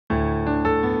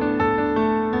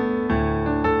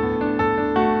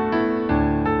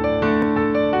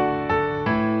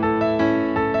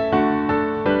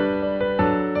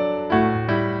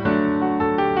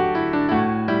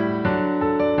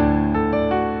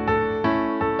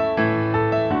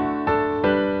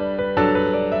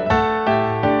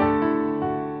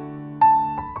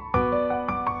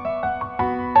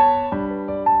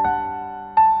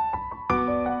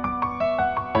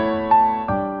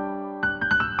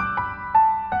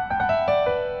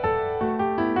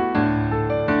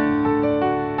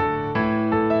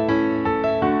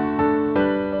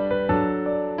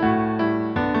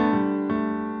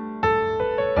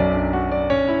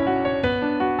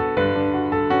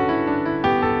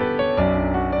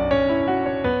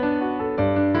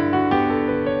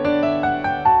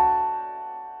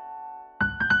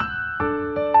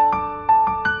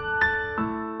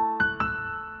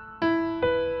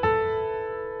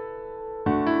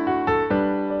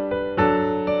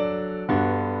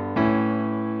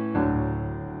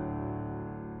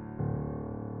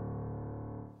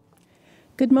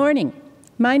Good morning.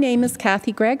 My name is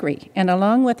Kathy Gregory, and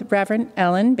along with Reverend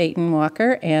Ellen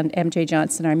Baton-Walker and MJ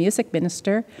Johnson, our music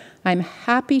minister, I'm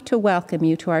happy to welcome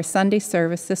you to our Sunday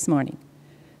service this morning.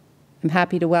 I'm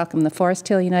happy to welcome the Forest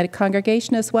Hill United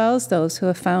congregation as well as those who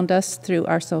have found us through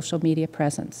our social media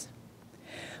presence.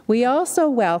 We also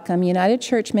welcome United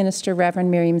Church minister Reverend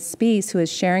Miriam Spies, who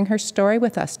is sharing her story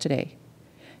with us today.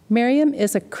 Miriam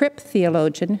is a crypt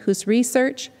theologian whose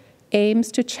research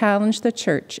aims to challenge the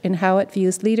church in how it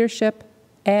views leadership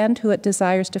and who it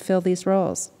desires to fill these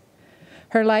roles.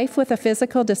 Her life with a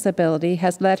physical disability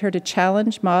has led her to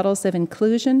challenge models of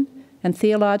inclusion and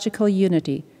theological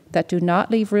unity that do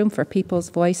not leave room for people's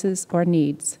voices or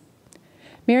needs.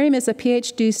 Miriam is a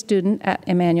PhD student at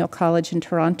Emmanuel College in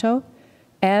Toronto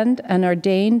and an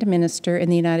ordained minister in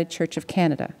the United Church of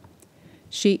Canada.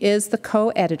 She is the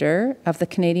co-editor of the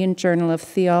Canadian Journal of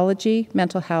Theology,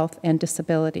 Mental Health, and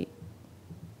Disability.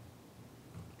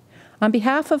 On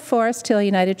behalf of Forest Hill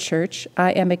United Church,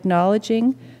 I am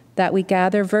acknowledging that we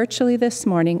gather virtually this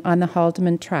morning on the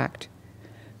Haldimand Tract,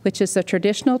 which is the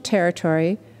traditional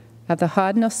territory of the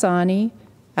Haudenosaunee,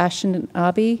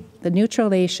 Anishinaabe, the Neutral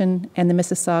Nation, and the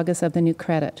Mississaugas of the New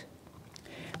Credit.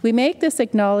 We make this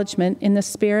acknowledgement in the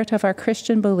spirit of our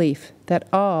Christian belief that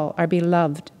all are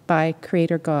beloved by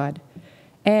Creator God,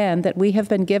 and that we have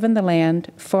been given the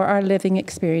land for our living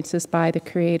experiences by the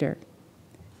Creator.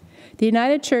 The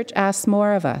United Church asks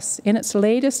more of us. In its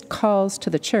latest calls to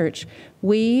the church,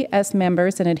 we, as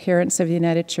members and adherents of the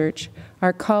United Church,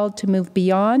 are called to move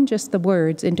beyond just the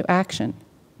words into action,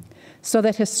 so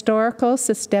that historical,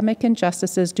 systemic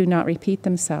injustices do not repeat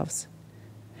themselves.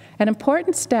 An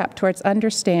important step towards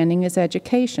understanding is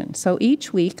education. So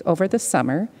each week over the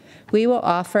summer, we will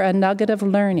offer a nugget of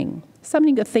learning,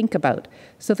 something to think about,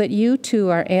 so that you too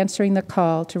are answering the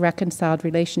call to reconciled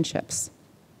relationships.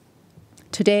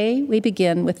 Today, we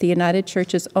begin with the United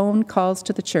Church's own calls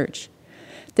to the church.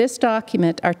 This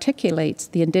document articulates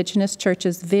the Indigenous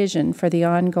Church's vision for the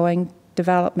ongoing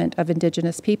development of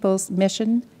Indigenous peoples,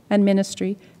 mission and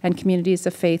ministry, and communities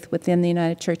of faith within the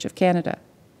United Church of Canada.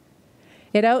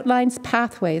 It outlines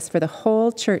pathways for the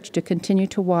whole church to continue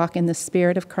to walk in the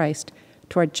spirit of Christ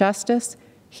toward justice,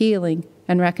 healing,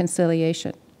 and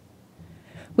reconciliation.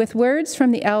 With words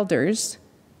from the elders,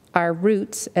 our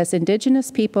roots as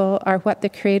Indigenous people are what the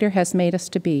Creator has made us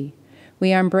to be.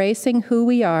 We are embracing who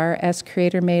we are as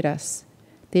Creator made us.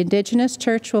 The Indigenous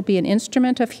Church will be an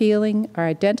instrument of healing our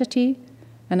identity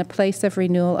and a place of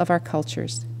renewal of our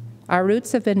cultures. Our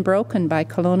roots have been broken by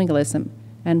colonialism,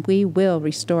 and we will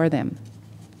restore them.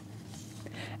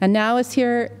 And now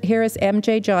here is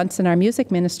MJ Johnson, our music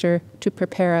minister, to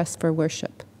prepare us for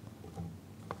worship.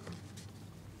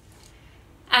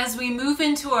 As we move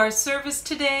into our service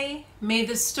today, may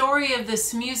the story of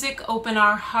this music open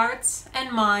our hearts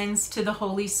and minds to the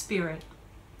Holy Spirit.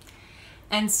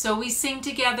 And so we sing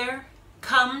together,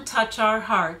 "Come Touch Our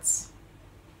Hearts."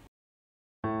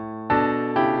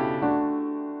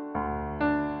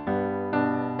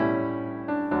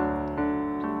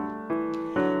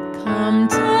 Come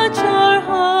touch our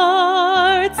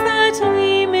hearts that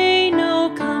we may know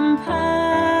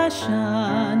compassion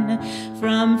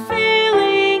from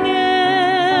failing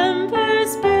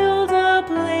embers, build a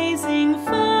blazing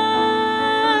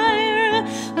fire,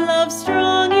 love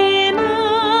strong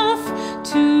enough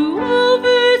to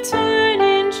overturn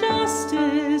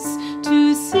injustice,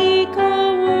 to seek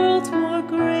a world more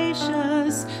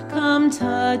gracious. Come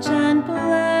touch and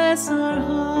bless our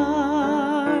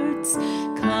hearts.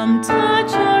 Come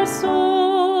touch our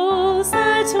souls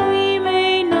that we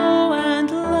may know and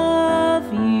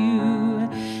love you.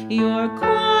 Your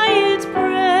quiet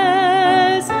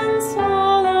presence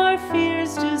all our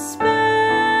fears dispel.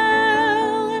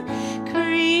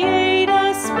 Create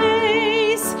a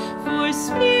space for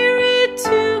spirit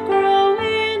to grow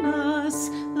in us.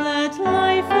 Let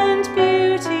life and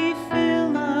beauty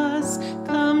fill us.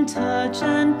 Come touch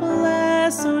and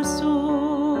bless our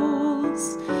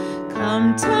souls.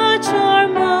 Come touch our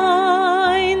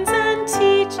minds and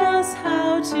teach us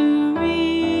how to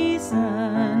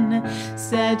reason.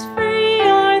 Set free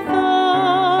our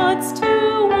thoughts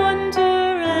to wonder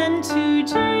and to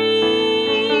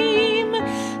dream.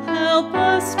 Help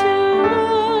us to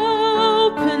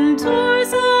open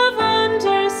doors of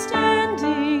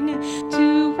understanding,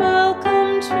 to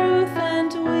welcome truth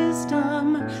and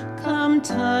wisdom. Come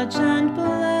touch and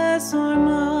bless our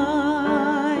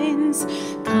minds.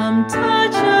 Come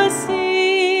touch us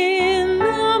in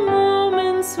the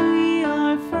moments we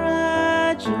are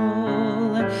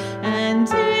fragile, and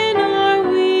in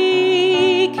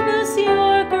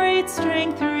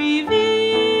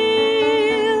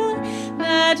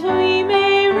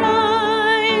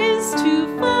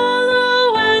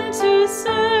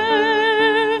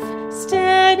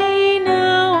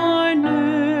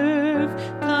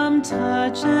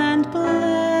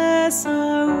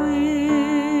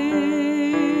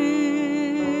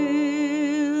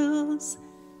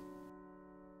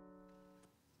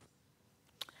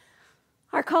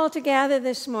to gather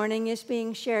this morning is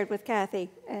being shared with Kathy,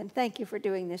 and thank you for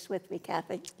doing this with me,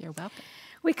 Kathy. You're welcome.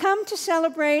 We come to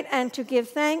celebrate and to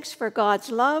give thanks for God's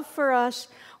love for us,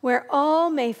 where all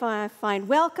may find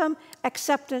welcome,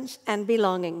 acceptance, and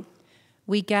belonging.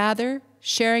 We gather,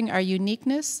 sharing our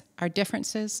uniqueness, our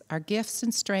differences, our gifts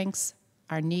and strengths,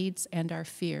 our needs and our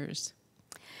fears.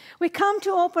 We come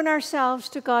to open ourselves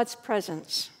to God's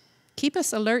presence. Keep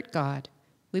us alert, God.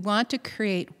 We want to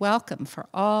create welcome for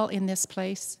all in this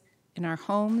place, in our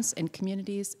homes and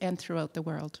communities, and throughout the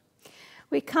world.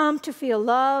 We come to feel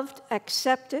loved,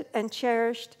 accepted, and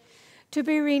cherished, to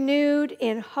be renewed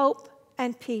in hope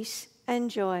and peace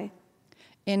and joy.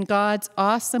 In God's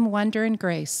awesome wonder and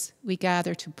grace, we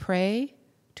gather to pray,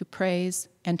 to praise,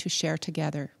 and to share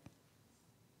together.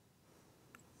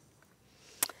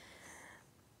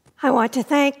 I want to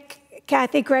thank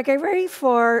Kathy Gregory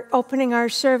for opening our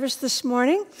service this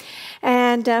morning,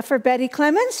 and for Betty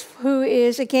Clemens, who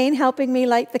is again helping me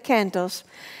light the candles.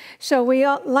 So we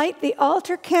light the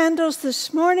altar candles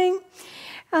this morning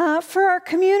for our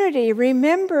community,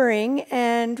 remembering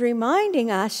and reminding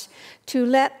us to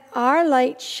let our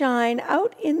light shine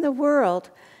out in the world.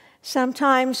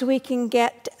 Sometimes we can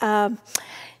get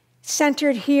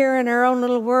centered here in our own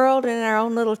little world, in our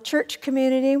own little church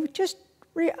community.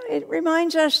 It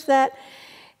reminds us that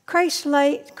Christ's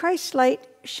light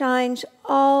shines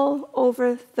all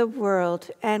over the world,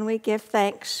 and we give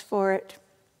thanks for it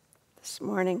this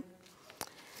morning.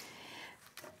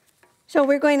 So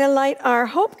we're going to light our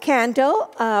hope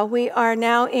candle. We are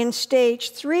now in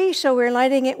stage 3, so we're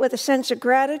lighting it with a sense of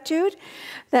gratitude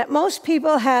that most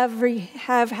people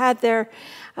have had their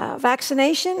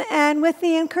vaccination, and with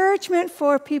the encouragement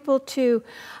for people to,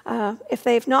 if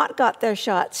they've not got their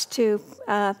shots, to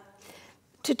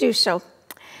do so.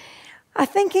 A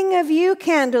Thinking of You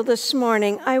candle this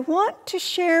morning. I want to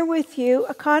share with you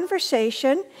a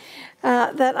conversation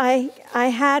that I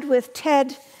had with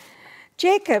Ted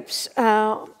Jacobs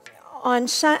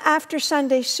after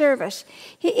Sunday service.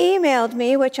 He emailed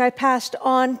me, which I passed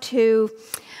on to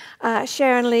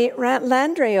Sharon Lee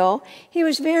Landrio. He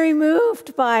was very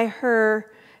moved by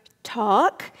her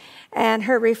talk and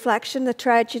her reflection, the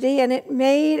tragedy, and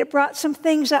it brought some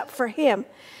things up for him.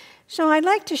 So I'd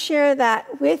like to share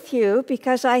that with you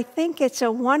because I think it's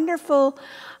a wonderful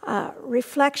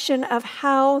reflection of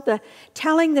how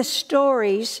telling the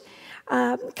stories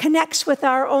connects with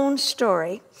our own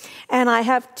story. And I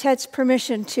have Ted's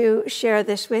permission to share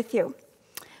this with you.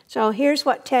 So here's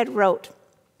what Ted wrote.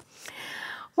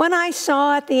 When I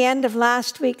saw at the end of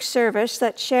last week's service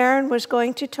that Sharon was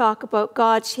going to talk about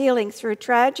God's healing through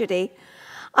tragedy,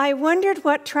 I wondered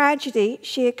what tragedy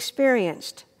she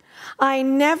experienced. I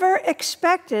never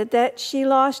expected that she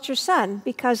lost her son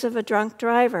because of a drunk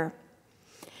driver.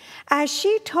 As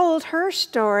she told her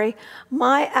story,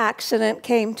 my accident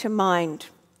came to mind.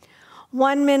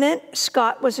 One minute,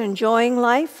 Scott was enjoying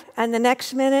life, and the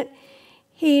next minute,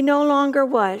 he no longer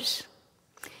was.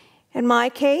 In my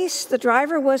case, the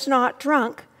driver was not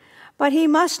drunk, but he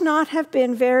must not have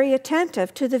been very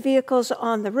attentive to the vehicles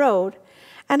on the road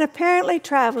and apparently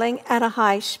traveling at a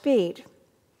high speed.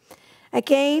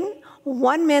 Again,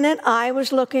 one minute I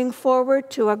was looking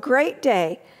forward to a great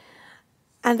day,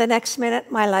 and the next minute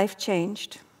my life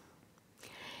changed.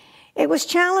 It was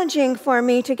challenging for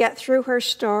me to get through her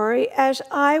story as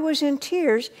I was in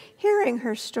tears hearing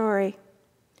her story.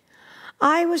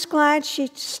 I was glad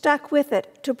she stuck with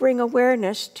it to bring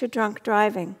awareness to drunk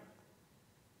driving.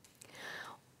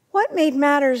 What made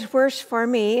matters worse for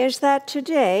me is that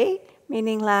today,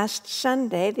 meaning last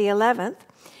Sunday, the 11th,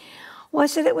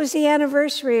 was that it was the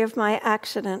anniversary of my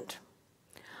accident.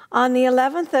 On the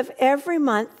 11th of every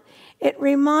month, it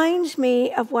reminds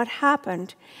me of what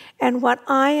happened and what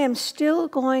I am still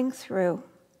going through.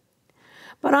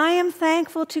 But I am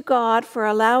thankful to God for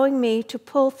allowing me to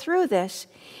pull through this,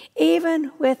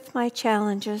 even with my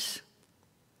challenges.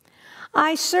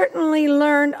 I certainly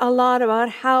learned a lot about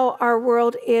how our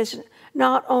world is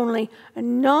not only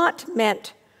not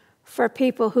meant for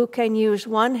people who can use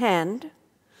one hand,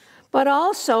 but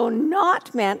also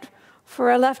not meant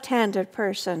for a left-handed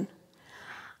person.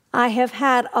 I have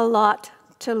had a lot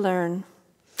to learn.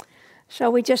 So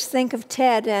we just think of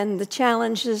Ted and the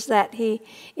challenges that he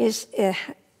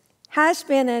has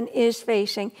been and is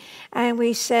facing, and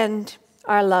we send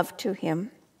our love to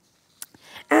him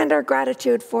and our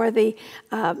gratitude for the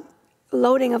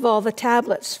loading of all the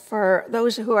tablets for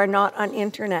those who are not on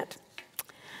internet.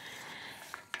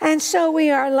 And so we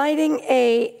are lighting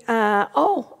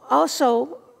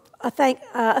also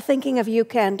a Thinking of You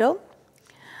candle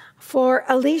for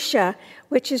Alicia,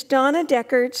 which is Donna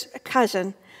Deckard's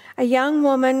cousin, a young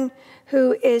woman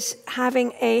who is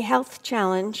having a health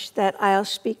challenge that I'll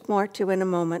speak more to in a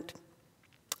moment.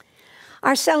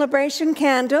 Our celebration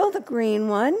candle, the green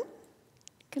one,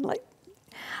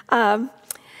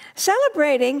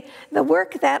 celebrating the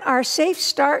work that our Safe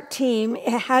Start team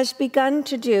has begun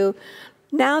to do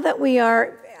now that we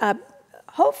are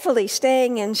hopefully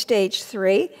staying in stage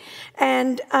 3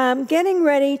 and getting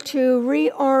ready to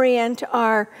reorient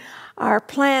our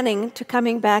planning to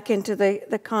coming back into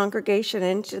the congregation,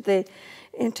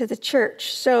 into the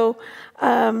church. So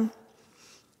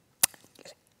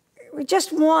we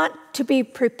just want to be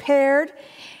prepared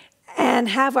and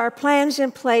have our plans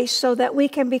in place so that we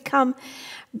can come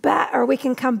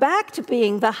back to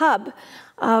being the hub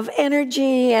of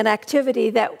energy and activity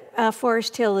that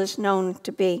Forest Hill is known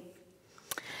to be.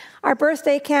 Our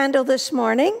birthday candle this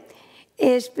morning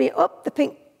is the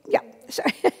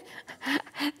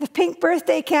pink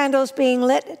birthday candle is being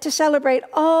lit to celebrate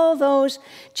all those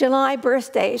July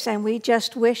birthdays, and we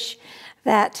just wish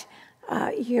that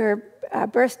your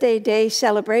birthday day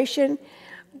celebration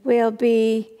will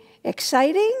be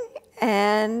exciting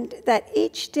and that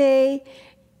each day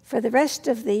for the rest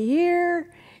of the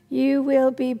year you will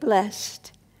be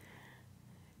blessed.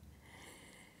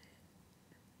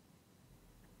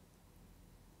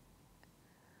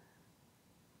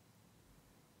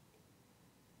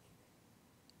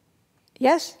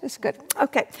 Yes, that's good.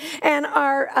 Okay. And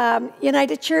our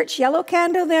United Church yellow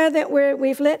candle there that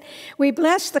we've lit, we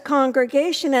bless the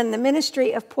congregation and the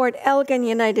ministry of Port Elgin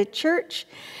United Church.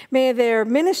 May their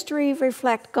ministry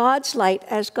reflect God's light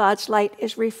as God's light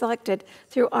is reflected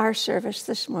through our service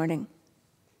this morning.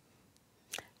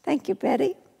 Thank you,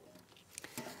 Betty.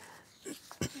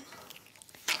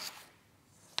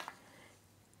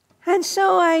 And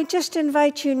so I just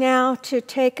invite you now to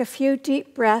take a few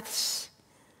deep breaths.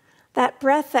 That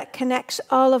breath that connects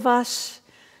all of us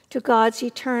to God's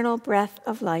eternal breath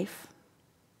of life.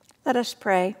 Let us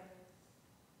pray.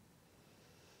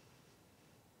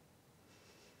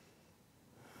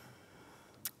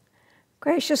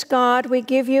 Gracious God, we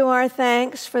give you our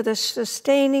thanks for the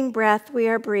sustaining breath we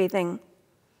are breathing,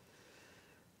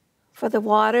 for the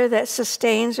water that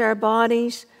sustains our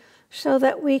bodies so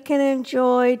that we can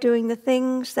enjoy doing the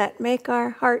things that make our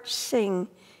hearts sing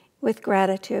with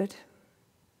gratitude.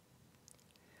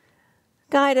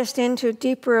 Guide us into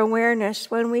deeper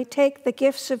awareness when we take the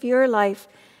gifts of your life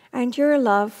and your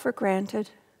love for granted.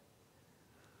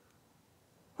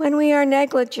 When we are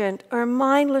negligent or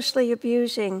mindlessly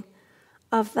abusing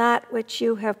of that which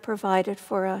you have provided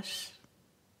for us.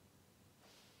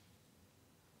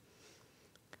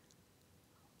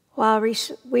 While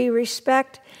we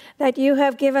respect that you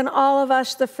have given all of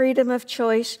us the freedom of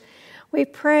choice, we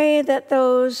pray that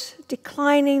those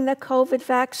declining the COVID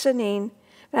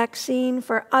vaccine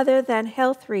for other than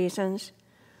health reasons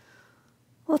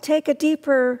will take a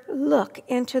deeper look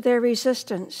into their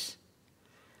resistance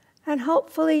and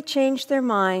hopefully change their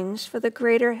minds for the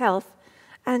greater health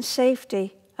and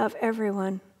safety of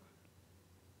everyone.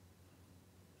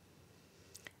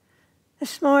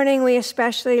 This morning we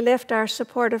especially lift our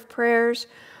supportive prayers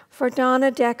for Donna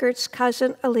Deckert's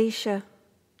cousin Alicia.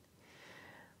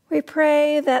 We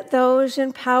pray that those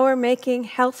in power making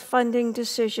health funding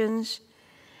decisions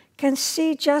can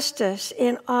see justice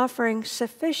in offering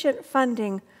sufficient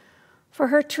funding for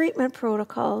her treatment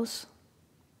protocols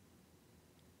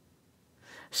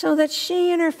so that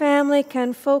she and her family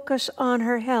can focus on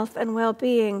her health and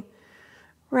well-being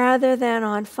rather than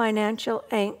on financial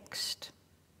angst.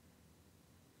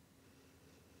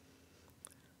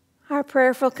 Our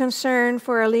prayerful concern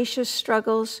for Alicia's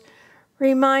struggles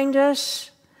remind us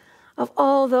of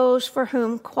all those for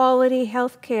whom quality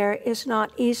health care is not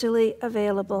easily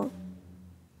available.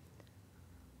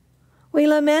 We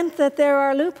lament that there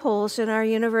are loopholes in our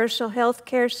universal health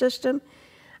care system,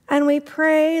 and we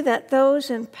pray that those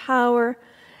in power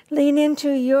lean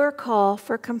into your call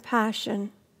for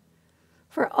compassion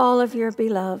for all of your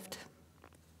beloved.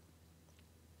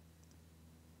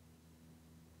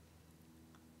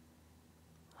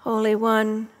 Holy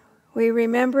One, we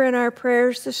remember in our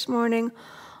prayers this morning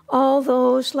all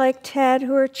those like Ted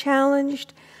who are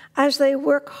challenged as they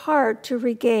work hard to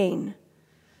regain,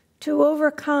 to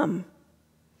overcome,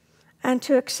 and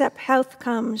to accept health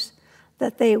outcomes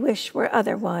that they wish were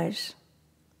otherwise.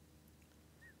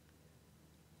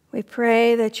 We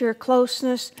pray that your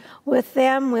closeness with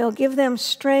them will give them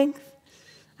strength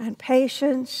and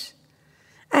patience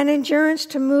and endurance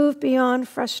to move beyond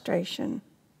frustration.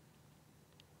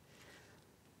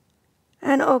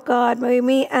 And, oh God, may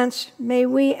we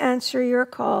answer your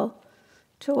call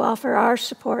to offer our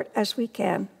support as we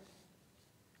can.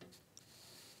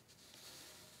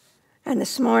 And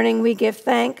this morning we give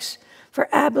thanks for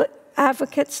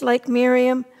advocates like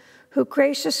Miriam, who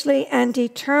graciously and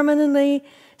determinedly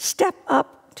step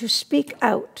up to speak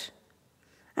out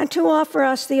and to offer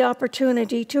us the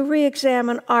opportunity to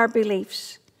re-examine our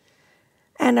beliefs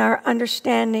and our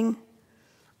understanding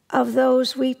of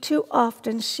those we too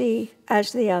often see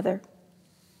as the other.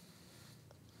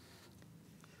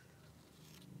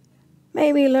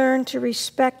 May we learn to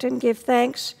respect and give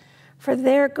thanks for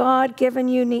their God-given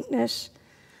uniqueness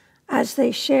as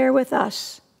they share with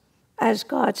us as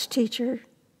God's teacher.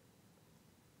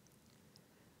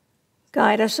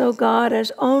 Guide us, O God,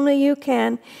 as only you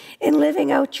can in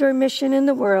living out your mission in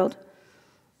the world,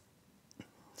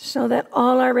 so that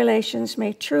all our relations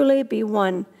may truly be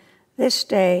one this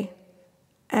day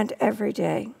and every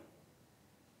day.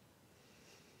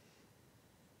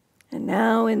 And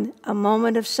now, in a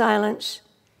moment of silence,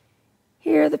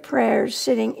 hear the prayers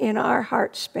sitting in our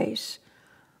heart space,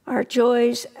 our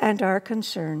joys and our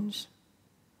concerns.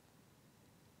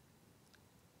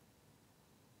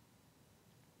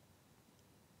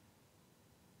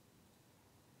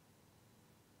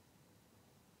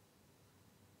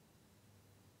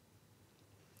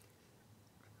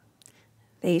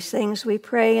 These things we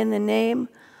pray in the name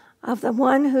of the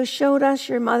one who showed us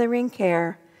your mothering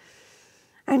care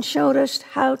and showed us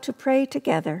how to pray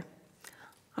together.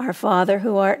 Our Father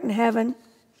who art in heaven,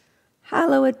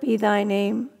 hallowed be thy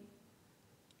name.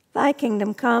 Thy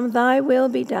kingdom come, thy will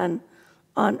be done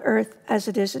on earth as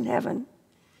it is in heaven.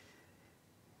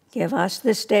 Give us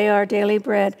this day our daily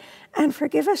bread, and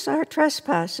forgive us our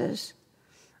trespasses,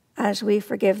 as we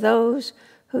forgive those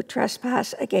who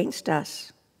trespass against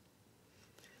us.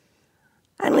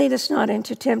 And lead us not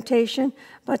into temptation,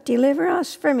 but deliver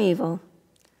us from evil.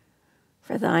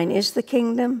 For thine is the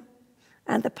kingdom,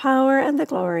 and the power, and the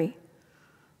glory,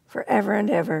 forever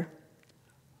and ever.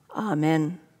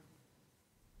 Amen.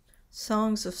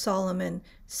 Songs of Solomon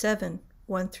 7,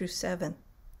 1-7.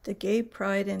 The gay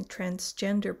pride and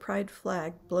transgender pride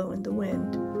flag blow in the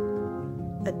wind.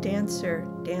 A dancer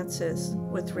dances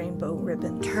with rainbow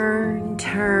ribbons. Turn,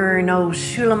 turn, O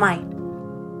Shulamite.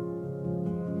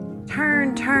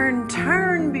 Turn, turn,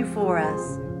 turn before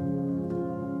us,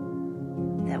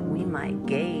 that we might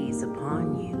gaze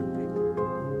upon you.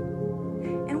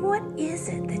 And what is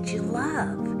it that you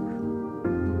love?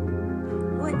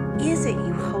 What is it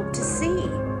you hope to see?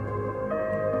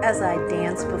 As I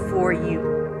dance before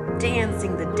you,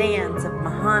 dancing the dance of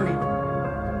Mahanu.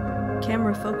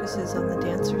 Camera focuses on the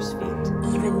dancer's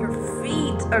feet. Even your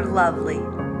feet are lovely,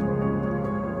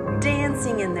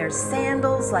 dancing in their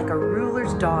sandals like a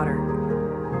ruler's daughter.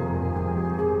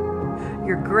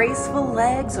 Your graceful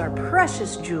legs are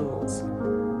precious jewels,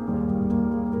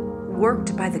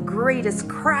 worked by the greatest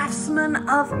craftsman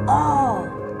of all.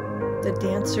 The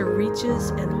dancer reaches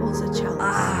and holds a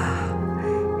chalice.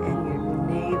 And your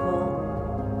navel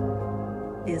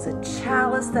is a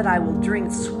chalice that I will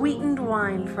drink sweetened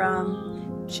wine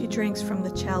from. She drinks from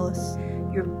the chalice.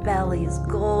 Your belly is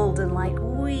golden like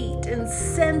wheat and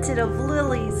scented of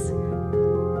lilies.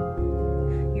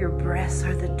 Your breasts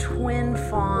are the twin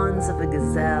fawns of a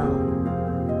gazelle.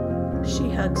 She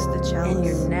hugs the chalice. And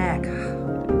your neck,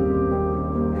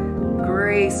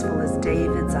 graceful as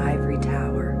David's ivory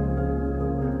tower.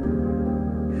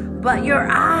 But your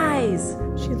eyes,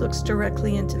 she looks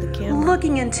directly into the camera.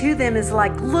 Looking into them is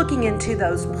like looking into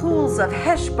those pools of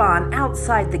Heshbon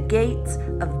outside the gates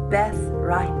of Beth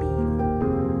Raimim.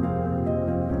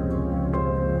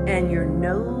 And your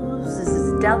nose is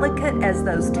as delicate as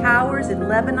those towers in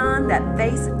Lebanon that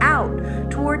face out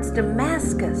towards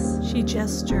Damascus. She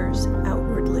gestures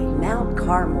outwardly. Mount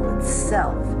Carmel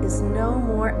itself is no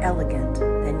more elegant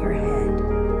than your head.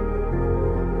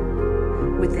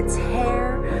 With its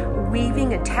hair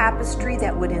weaving a tapestry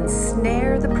that would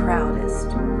ensnare the proudest.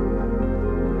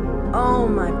 Oh,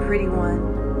 my pretty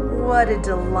one, what a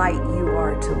delight you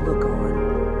are to look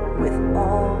on with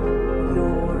all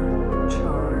your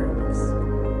charms.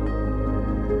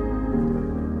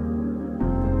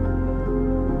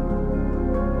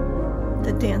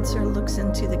 The dancer looks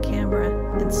into the camera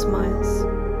and smiles.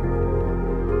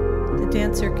 The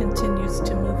dancer continues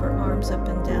to move her arms up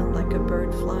and down like a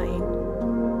bird flying.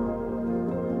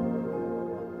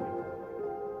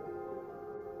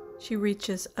 She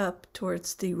reaches up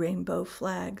towards the rainbow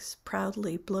flags,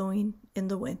 proudly blowing in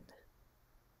the wind.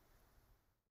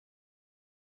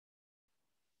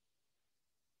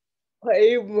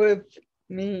 Pray with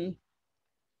me.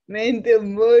 May the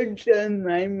words of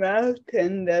my mouth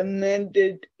and the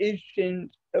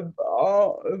meditations of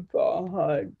all of our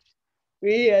hearts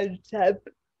be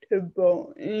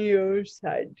acceptable in your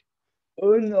sight, O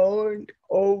Lord,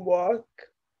 O rock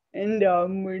and our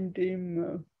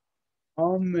Redeemer.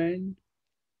 Amen.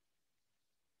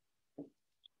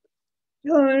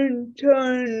 Turn,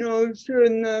 turn, O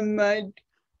Son of Might,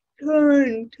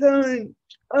 turn, turn,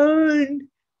 turn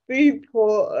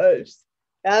before us,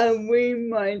 that we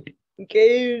might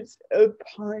gaze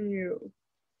upon you.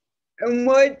 And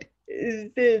what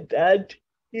is it that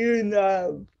you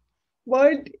love?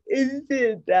 What is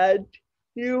it that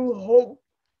you hope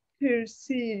to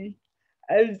see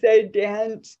as I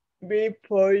dance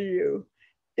before you,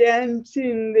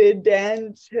 dancing the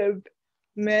dance of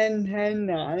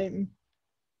Manheim?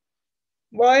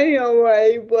 While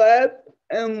I wept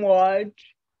and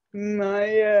watched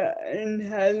Maya and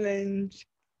Helen's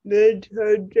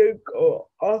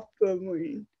liturgical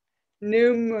offering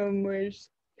numerous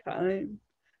times,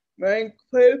 my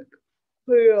quick,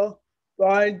 clear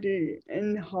body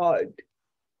and heart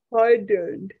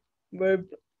hardened with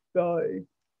joy.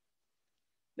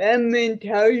 Let me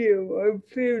tell you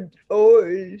a few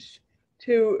stories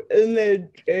to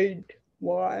illustrate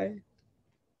why.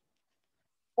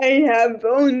 I have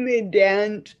only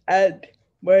danced at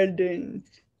weddings,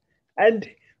 at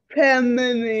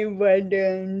family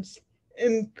weddings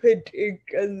in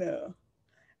particular.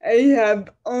 I have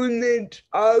only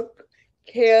talked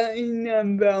caring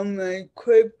about my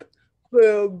quick,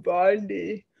 clear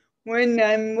body when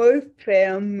I'm with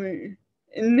family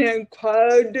in a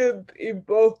crowd of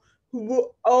people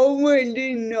who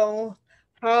already know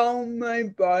how my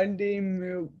body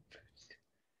moves,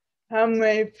 how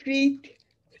my feet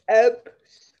step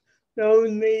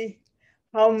slowly,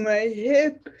 how my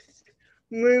hips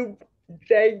move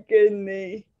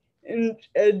regularly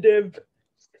instead of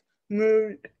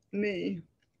smoothly,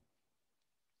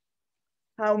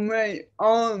 how my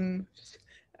arms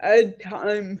at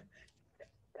times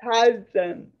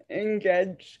spasm and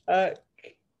get stuck.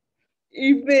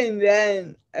 Even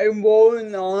then, I wore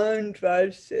long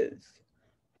dresses,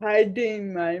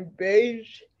 hiding my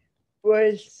beige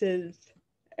braces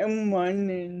and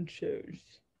running shoes.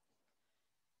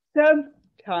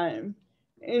 Sometimes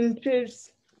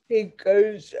interest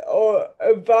seekers are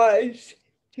advised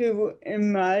to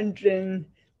imagine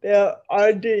their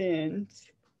audience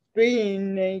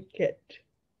being naked.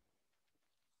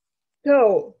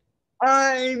 So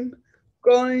I'm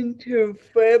going to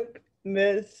flip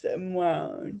this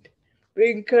around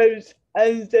because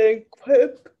as a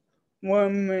quick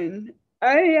woman,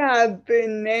 I have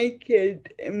been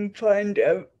naked in front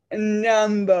of a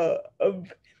number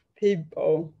of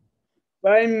people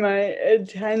by my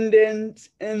attendants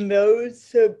and those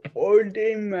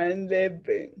supporting my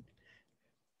living,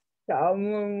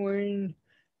 showering,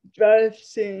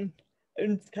 dressing,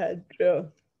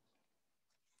 etc.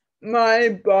 My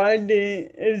body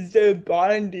is a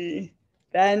body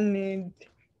that needs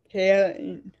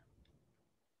caring.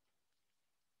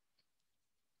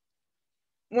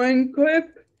 When quick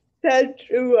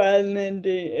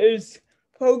sexuality is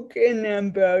spoken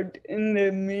about in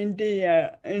the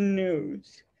media and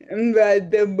news, and by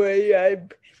the way,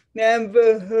 I've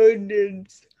never heard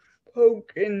it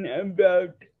spoken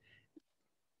about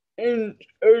in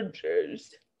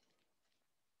churches,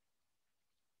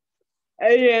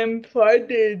 I am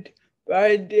flooded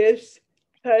by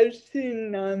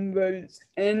distressing numbers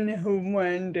and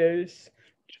horrendous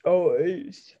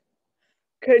stories.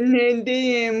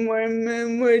 Canadian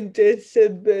women with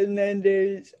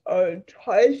disabilities are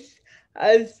twice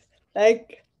as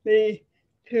likely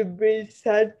to be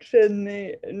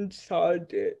sexually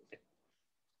assaulted.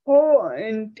 4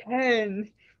 in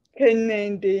 10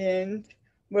 Canadians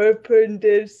with a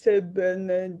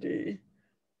disability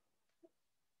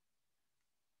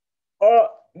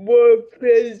were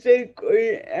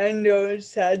physically and or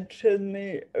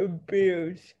sexually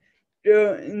abused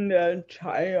during their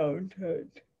childhood.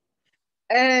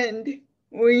 And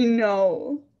we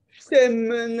know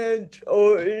similar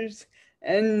stories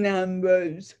and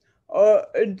numbers are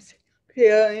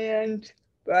experienced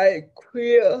by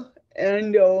queer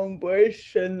and or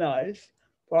racialized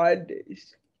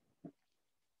bodies.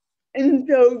 And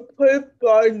so queer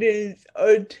bodies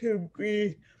are to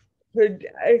be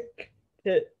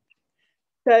protected.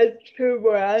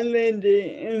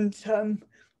 Sexuality in some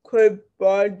queer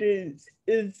bodies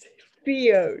is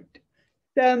feared,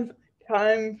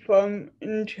 sometimes from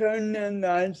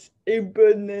internalized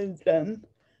ableism,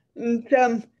 and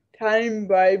sometimes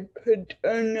by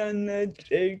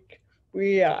paternalistic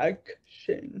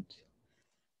reactions.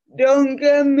 Don't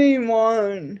get me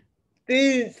wrong,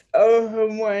 these are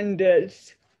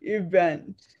horrendous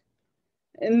events,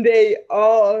 and they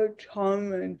are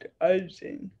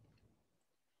traumatizing.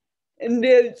 And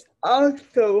it's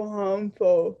also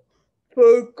harmful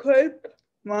for queer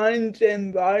minds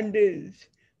and bodies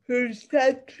whose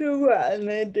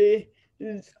sexuality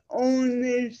is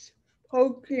only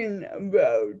spoken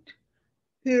about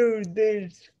through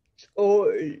these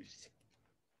stories.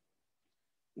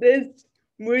 This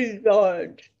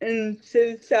results in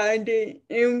society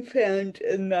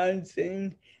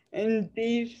infantilizing and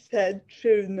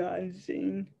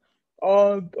desexualizing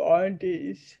our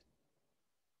bodies.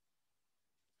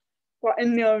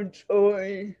 Final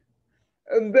story.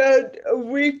 About a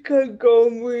week ago,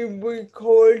 we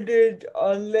recorded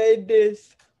our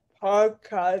latest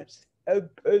podcast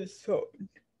episode.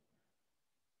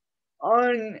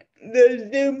 On the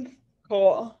Zoom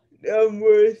call, there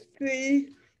were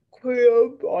 3 queer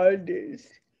bodies,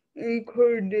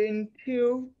 including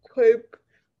 2 queer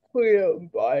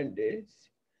bodies,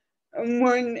 and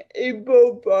 1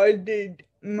 able-bodied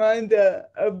mother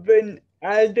of an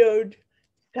adult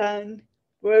son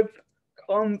with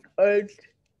complex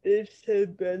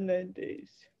disabilities.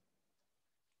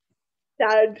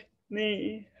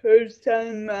 Sadly, her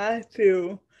son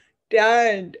Matthew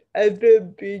died at the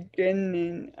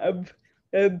beginning of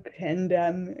the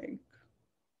pandemic.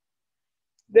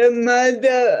 The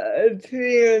mother of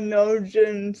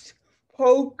theologians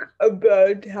spoke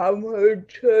about how her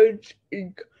church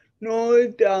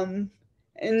ignored them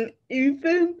and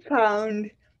even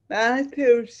found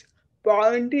Matthew's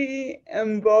body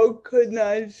and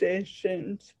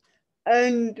vocalizations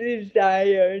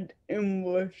undesired in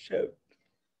worship.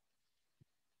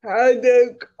 How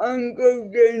the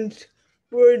congregants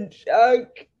were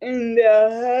stuck in their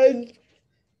heads,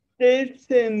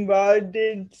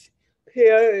 disembodied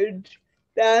spirits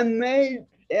that may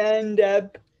stand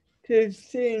up to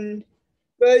sing,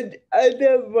 but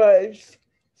otherwise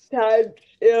sat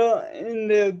still in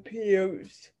the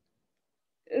pews.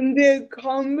 In the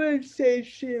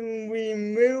conversation, we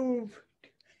moved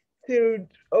through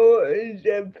stories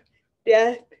of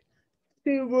death,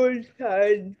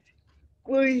 suicide,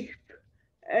 grief,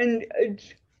 and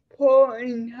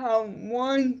exploring how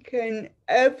one can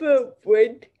ever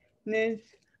witness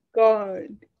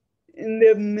God in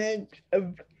the midst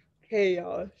of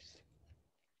chaos.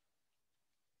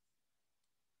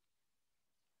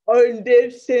 Our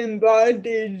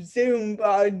disembodied Zoom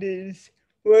bodies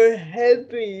were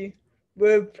heavy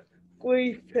with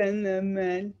grief and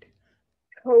lament,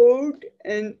 told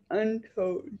and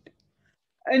untold.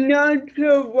 I'm not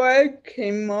sure what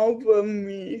came over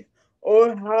me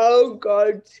or how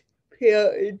God's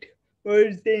Spirit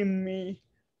was in me,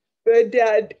 but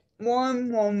at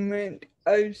one moment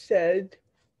I said,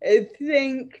 I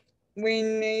think we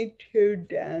need to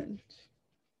dance.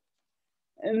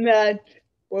 And that's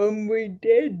what we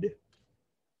did.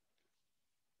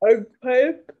 A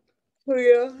quick,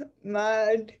 clear,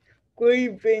 mad,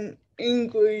 grieving,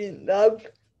 angry,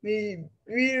 lovely,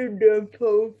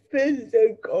 beautiful,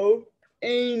 physical,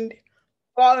 and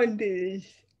bodies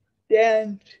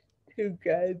dance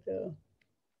together.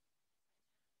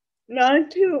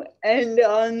 Not to end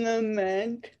on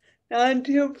lament, not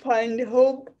to find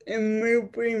hope in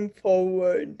moving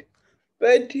forward,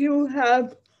 but to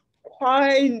have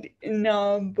pride in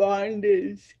our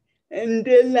bodies and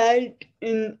delight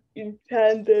in each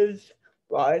other's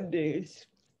bodies.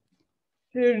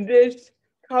 To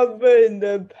discover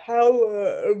the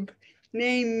power of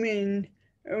naming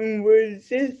and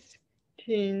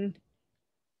resisting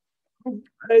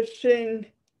oppression,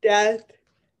 death,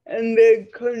 and the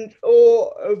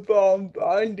control of our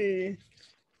bodies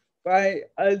by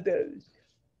others,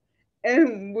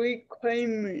 and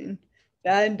reclaiming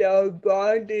that our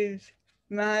bodies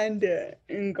matter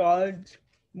in God's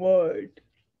word.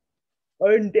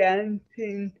 Our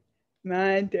dancing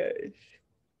matters.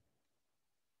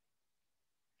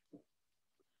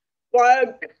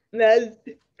 Walk,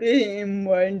 lesbian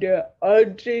wonder,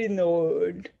 Audrey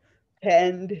Lord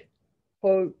penned,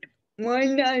 quote,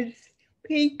 when I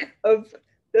speak of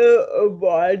the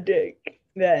erotic,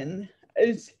 then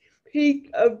I speak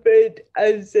of it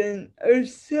as an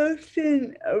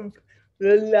assertion of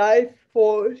the life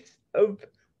force of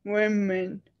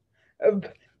women, of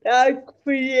that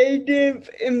creative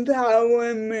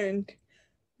empowerment,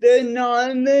 the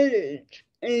knowledge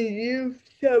and use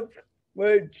of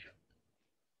which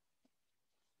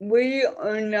we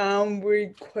are now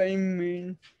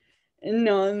reclaiming in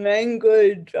our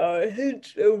language, our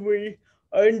history,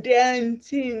 our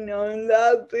dancing, our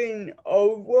loving,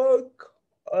 our work,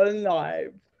 our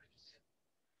lives.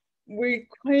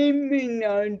 Reclaiming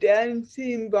our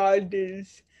dancing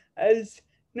bodies as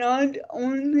not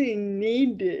only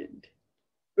needed,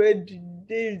 but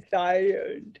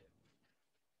desired.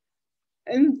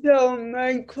 And so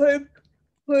my quick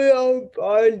little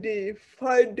body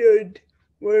fluttered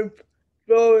with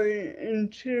joy in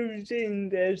choosing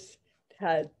this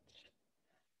text.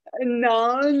 A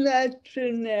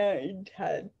non-lectionary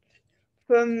text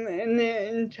from an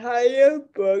entire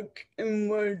book in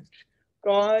which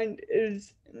God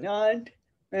is not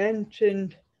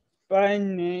mentioned by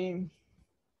name.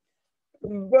 A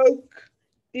book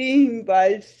deemed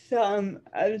by some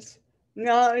as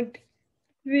not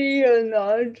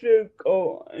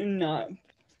theological enough.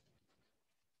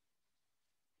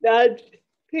 That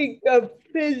pick up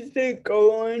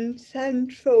physical and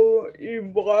sensual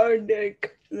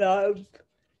erotic love,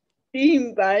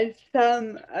 deemed by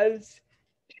some as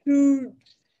too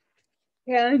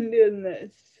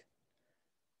scandalous.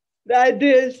 That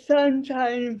is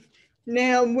sometimes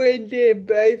narrated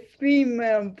by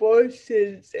female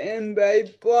voices and by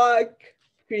Black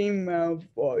female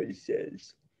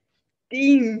voices,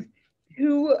 deemed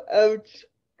too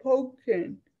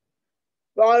outspoken.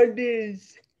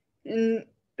 Bodies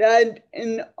that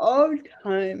in all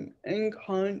time and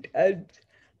context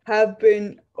have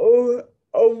been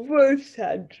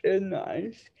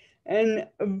oversaturated and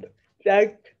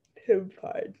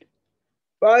objectified.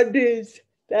 Bodies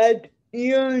that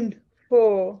yearn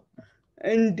for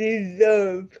and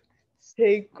deserve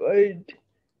sacred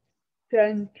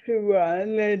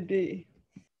sensuality.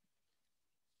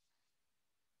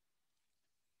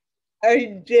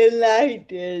 I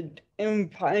delighted in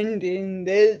finding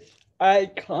this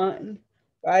icon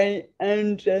by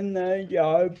Angela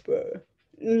Yarber,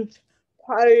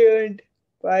 inspired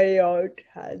by our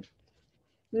text,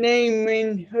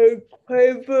 naming her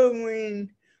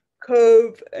quivering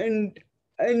curve and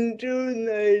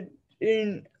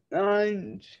undulating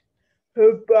lines.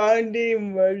 Her body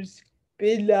was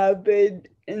beloved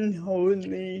and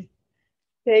holy,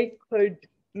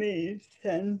 sacredly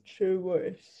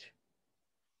sensuous.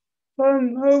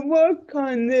 From her work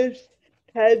on this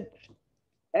text,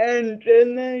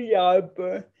 Angela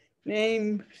Yarber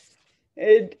names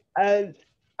it as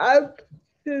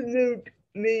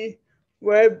absolutely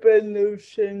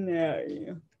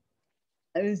revolutionary,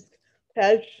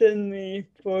 especially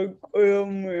for queer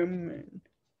women.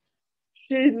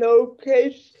 She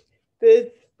locates this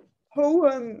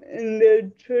poem in the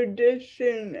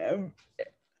tradition of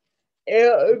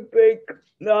Arabic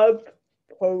love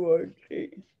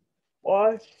poetry.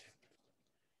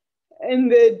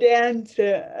 And the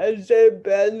dancer as a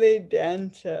belly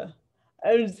dancer,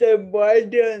 as the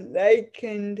writer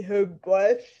likened her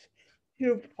breast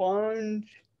to fawns,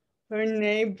 her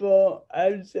navel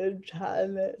as a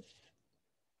chalice.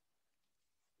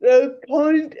 The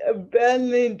point of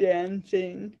belly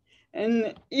dancing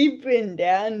and even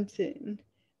dancing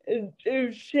is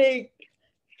to shake,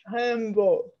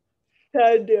 tremble,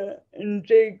 shudder, and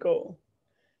jiggle.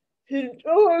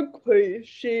 Historically,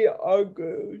 she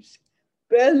argues,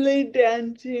 belly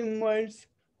dancing was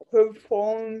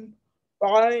performed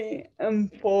by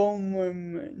and for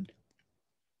women,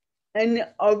 an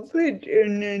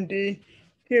opportunity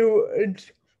to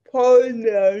explore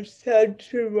their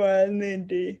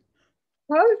sexuality,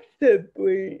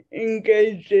 possibly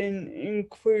engaging in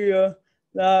queer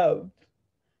love.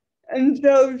 And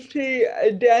so she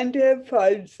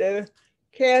identifies the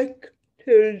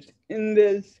characters in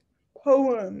this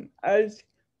poem as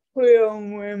queer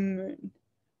women,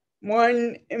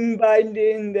 one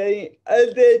inviting the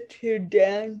other to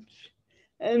dance,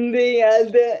 and the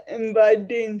other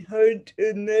inviting her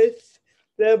to list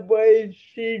the way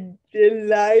she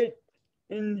delights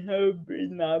in her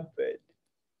beloved.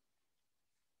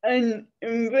 An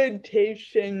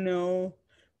invitational,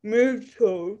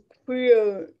 mutual,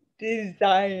 queer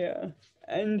desire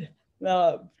and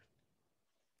love.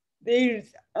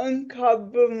 These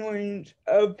uncoverings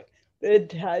of the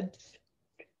text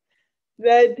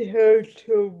led her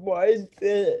to write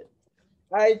the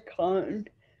icon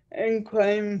and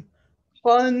claim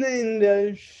calling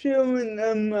the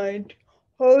Shunammite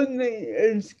holy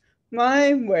is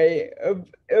my way of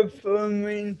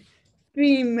affirming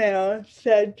female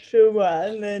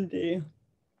sexuality.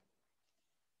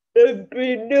 The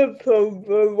beautiful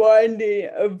variety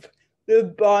of the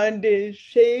body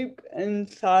shape and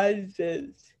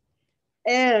sizes,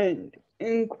 and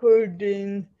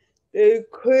including the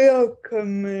queer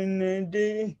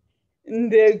community in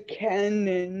the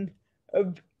canon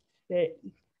of faith.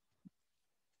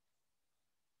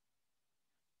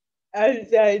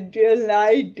 As I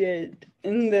delighted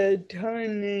in the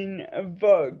turning of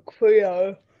our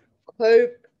queer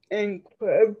clip and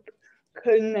clip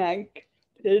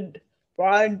connected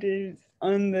bodies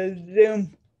on the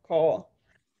Zoom call,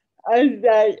 as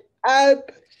I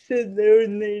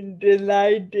absolutely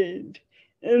delighted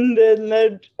in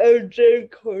the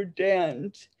liturgical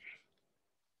dance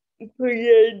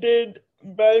created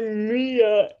by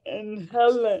Mia and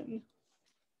Helen.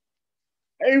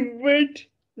 I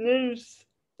witnessed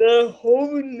the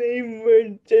holy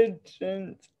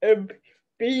resistance of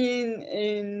being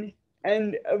in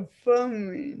and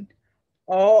affirming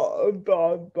all of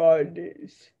our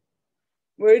bodies,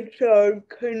 which are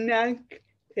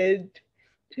connected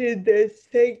to the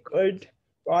sacred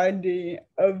body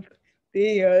of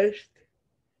the earth,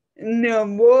 in the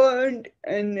world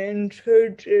and in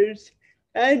churches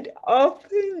that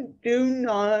often do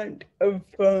not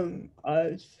affirm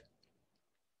us.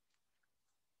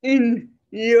 In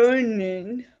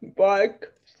yearning, Black's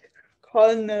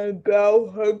Connor Bell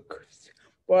Hooks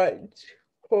once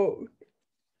quote,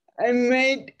 I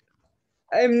make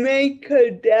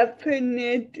a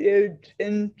definite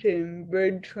distinction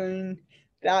between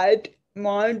that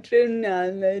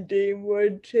marginality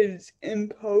which is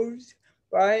imposed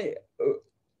by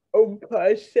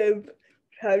oppressive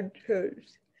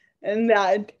cultures and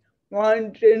that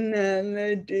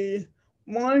marginality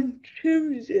one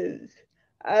chooses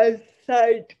as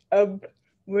site of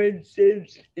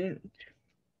resistance,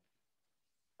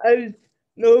 as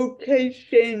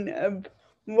location of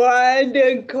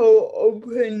radical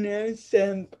openness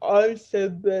and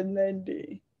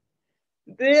possibility.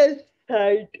 This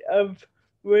site of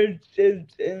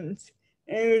resistance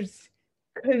is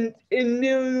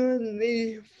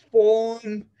continually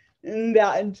formed in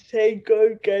that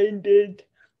segregated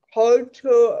culture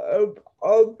of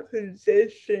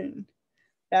opposition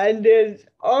that is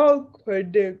all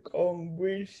critical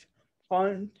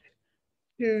response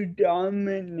to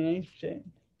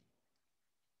domination.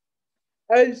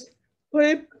 As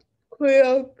queer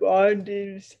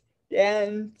bodies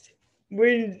dance,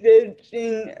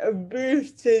 resisting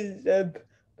abuses of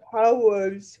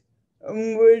powers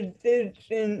and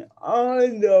resisting all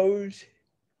those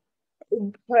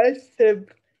oppressive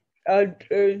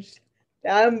cultures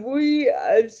that we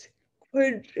as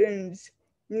Christians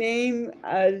name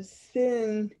as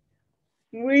sin,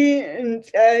 we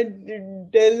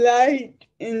instead delight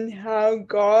in how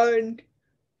God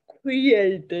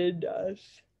created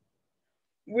us.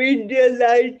 We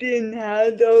delight in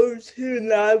how those who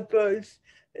love us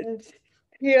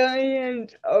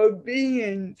experience our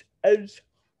beings as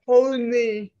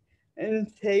holy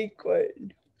and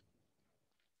sacred,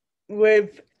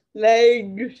 with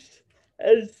legs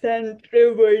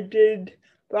accentuated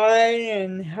by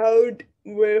and held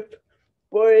with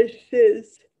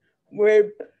voices,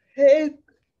 with hips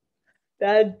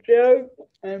that jerk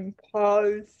and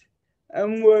pause,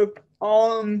 and with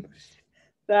arms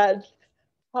that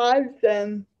pause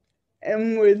them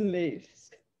and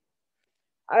release.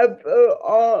 After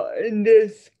all, it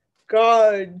is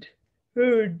God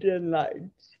who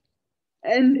delights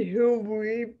and who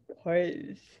we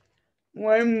praise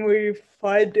when we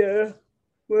flutter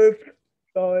with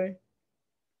joy.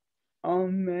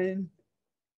 Amen.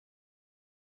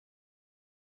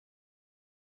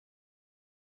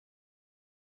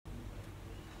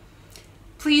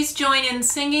 Please join in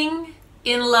singing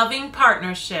In Loving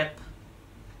Partnership.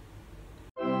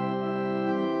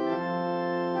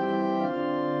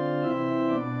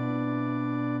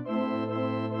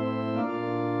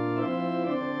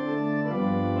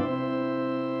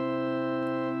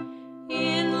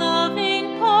 In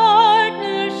loving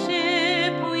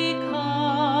partnership we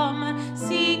come,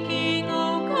 seeking,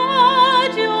 O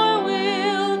God, your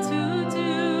will to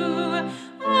do.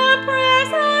 Our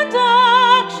prayers and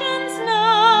actions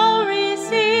now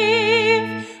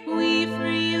receive, we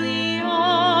freely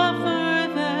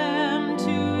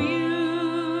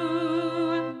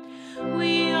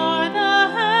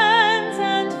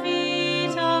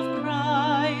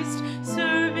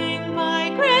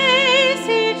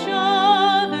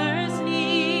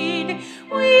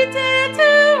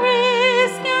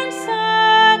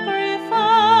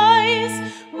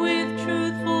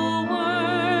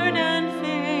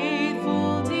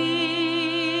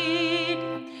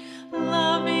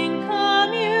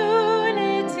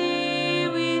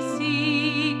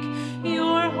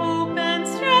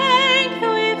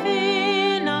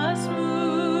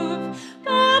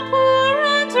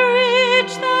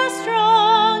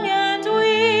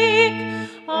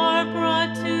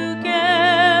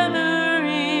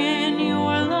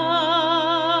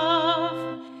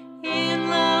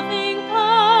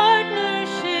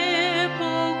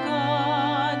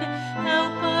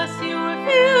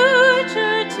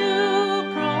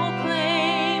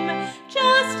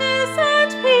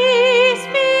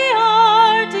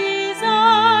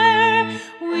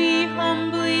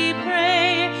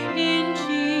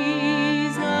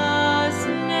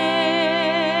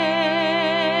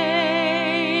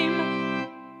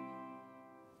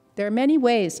are many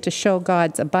ways to show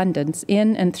God's abundance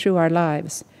in and through our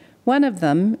lives. One of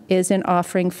them is in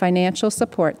offering financial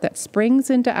support that springs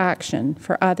into action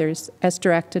for others as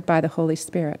directed by the Holy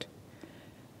Spirit.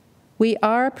 We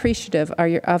are appreciative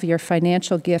of your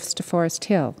financial gifts to Forest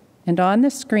Hill, and on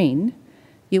the screen,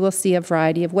 you will see a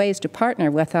variety of ways to partner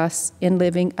with us in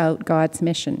living out God's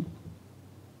mission.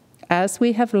 As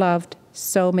we have loved,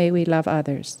 so may we love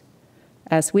others.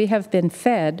 As we have been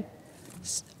fed,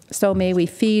 so may we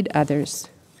feed others.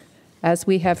 As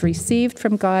we have received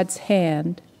from God's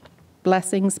hand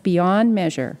blessings beyond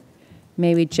measure,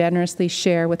 may we generously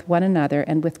share with one another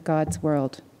and with God's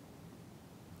world.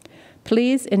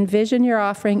 Please envision your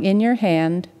offering in your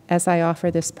hand as I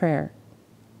offer this prayer.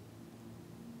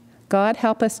 God,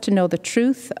 help us to know the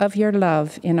truth of your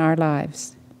love in our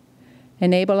lives.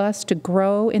 Enable us to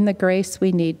grow in the grace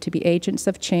we need to be agents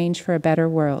of change for a better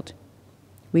world.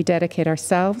 We dedicate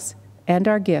ourselves and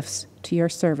our gifts to your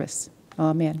service.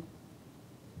 Amen.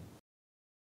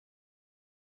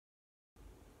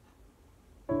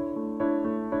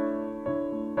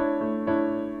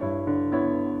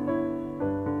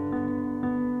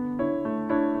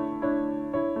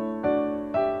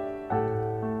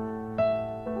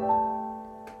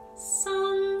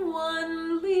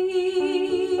 Someone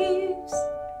leaves,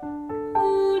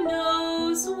 who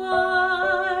knows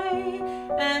why,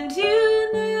 and you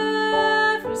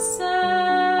never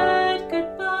said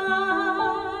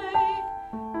goodbye.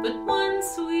 But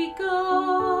once we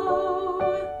go,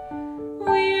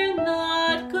 we're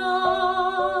not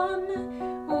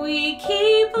gone. We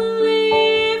keep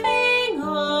living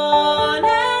on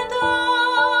and on.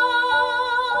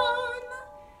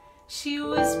 She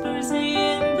whispers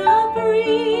in the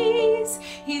breeze,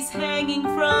 he's hanging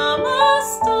from a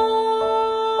star.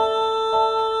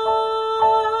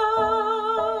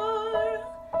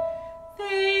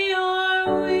 They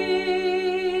are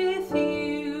with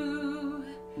you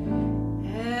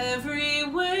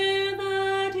everywhere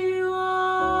that you are.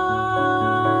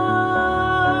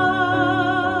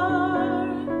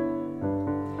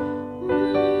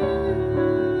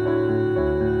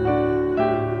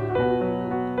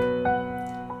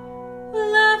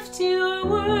 Left your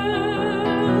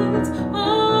world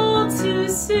all too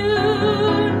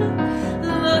soon.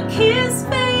 Look, his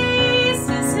face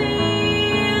is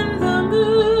in the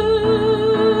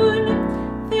moon.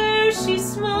 There she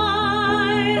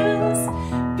smiles,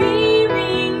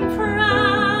 beaming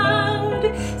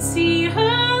proud. See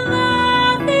her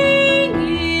laughing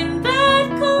in that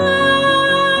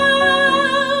cloud.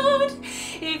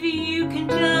 If you can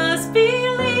just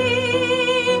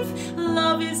believe,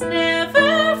 love is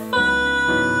never far.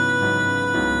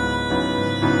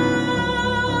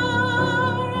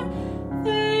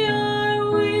 They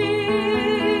are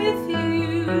with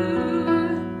you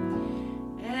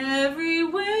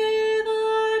everywhere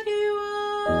that you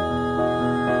are.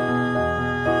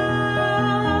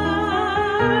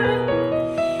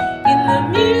 In the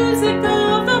music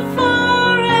of the forest,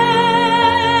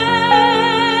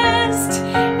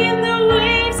 in the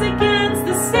waves against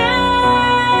the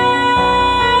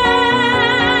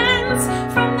sands,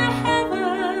 from the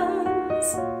heavens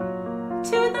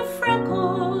to the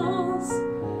freckles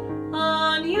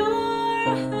on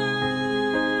your hands.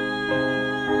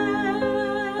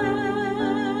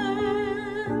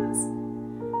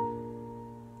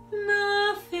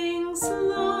 Nothing's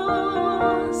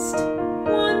lost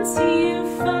once you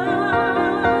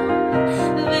found.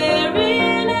 They're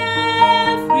in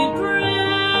every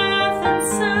breath and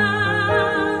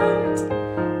sound.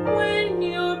 When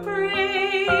you're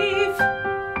brave,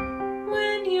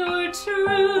 when you're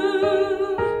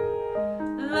true,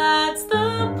 that's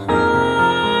the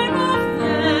part of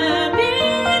them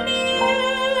in you.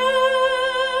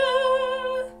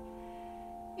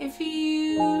 If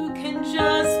you can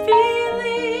just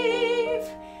believe,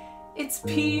 it's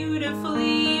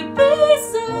beautifully bizarre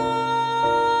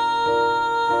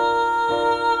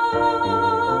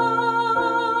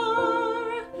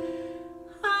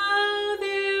how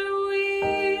they're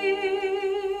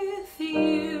with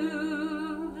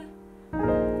you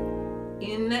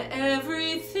in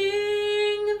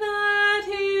everything that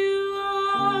you are.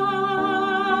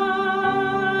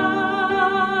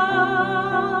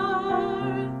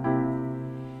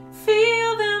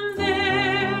 Feel them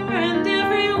there and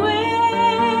everywhere.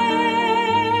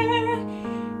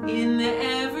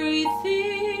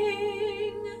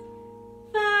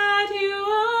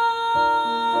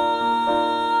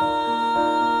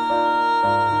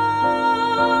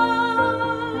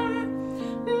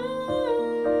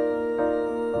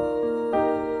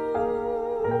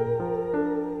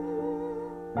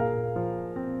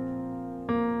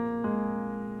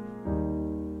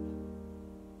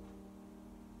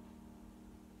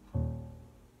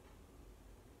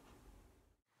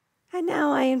 And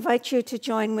now I invite you to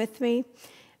join with me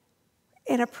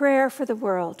in a prayer for the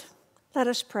world. Let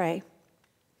us pray.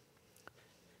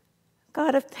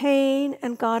 God of pain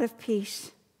and God of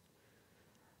peace,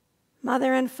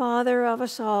 Mother and Father of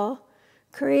us all,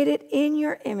 created in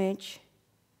your image,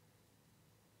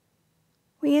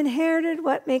 we inherited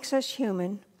what makes us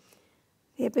human,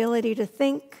 the ability to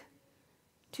think,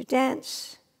 to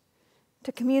dance,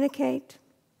 to communicate,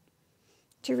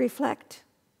 to reflect,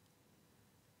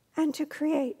 and to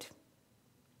create.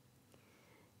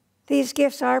 These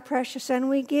gifts are precious, and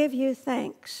we give you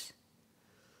thanks.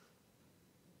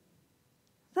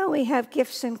 Though we have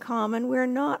gifts in common, we're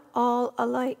not all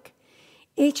alike.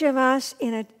 Each of us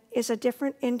is a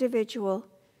different individual,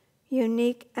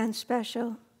 unique and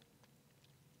special.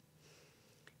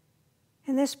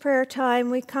 In this prayer time,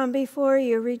 we come before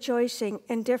you rejoicing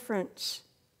in difference.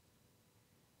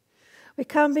 We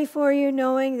come before you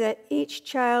knowing that each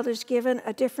child is given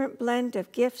a different blend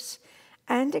of gifts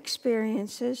and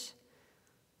experiences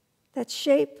that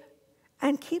shape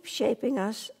and keep shaping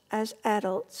us as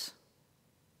adults.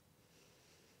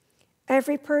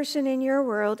 Every person in your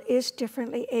world is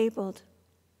differently abled.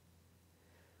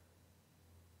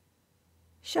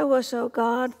 Show us, O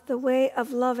God, the way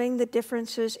of loving the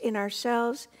differences in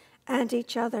ourselves and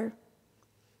each other.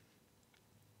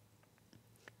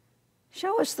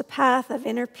 Show us the path of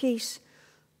inner peace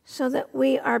so that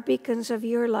we are beacons of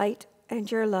your light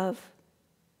and your love.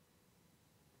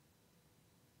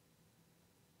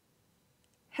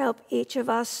 Help each of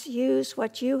us use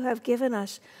what you have given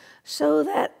us so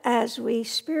that as we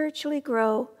spiritually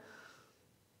grow,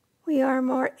 we are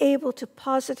more able to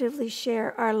positively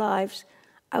share our lives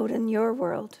out in your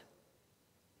world.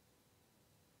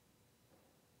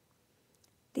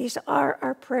 These are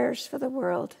our prayers for the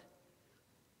world.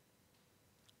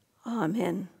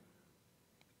 Amen.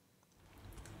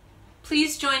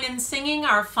 Please join in singing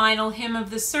our final hymn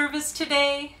of the service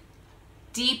today,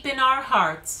 Deep in Our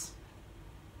Hearts.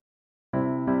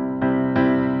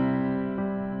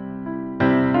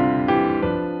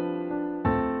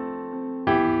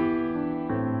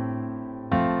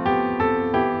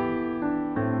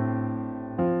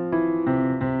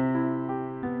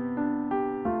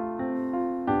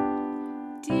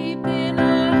 Deep in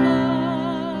our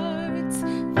hearts,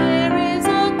 there is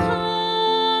a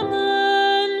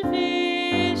common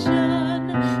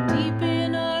vision. Deep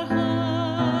in our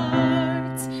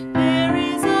hearts, there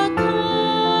is a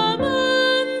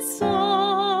common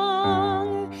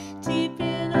song. Deep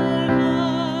in our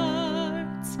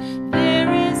hearts,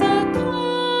 there is a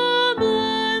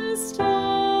common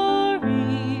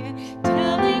story,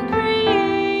 telling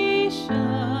creation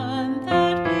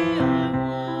that we are one.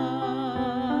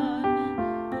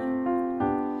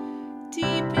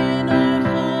 Deep in our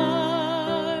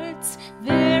hearts,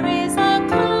 there is a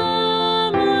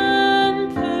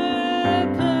common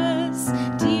purpose.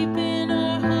 Deep in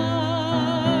our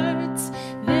hearts,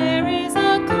 there is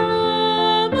a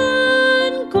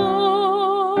common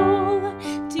goal.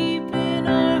 Deep in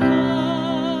our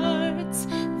hearts,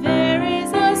 there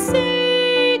is a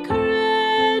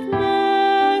sacred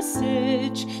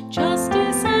message,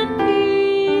 justice and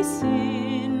peace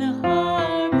in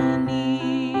harmony.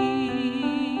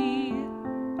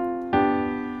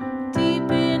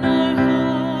 Deep in our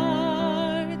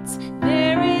hearts,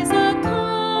 there is a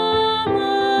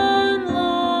common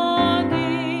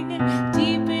longing.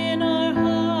 Deep in our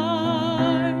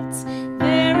hearts,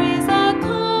 there is a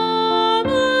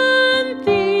common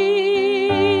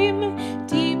theme.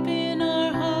 Deep in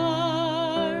our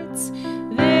hearts,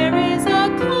 there is a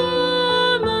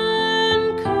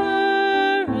common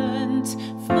current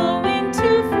flowing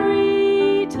to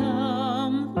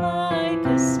freedom like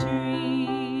a stream.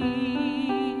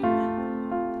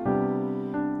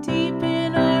 Deep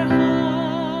in our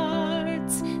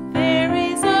hearts, there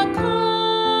is a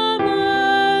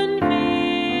common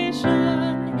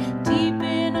vision. Deep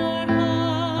in our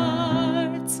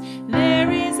hearts,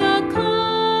 there is a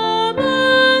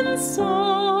common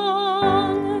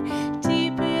song.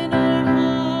 Deep in our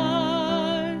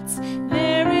hearts,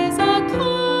 there is a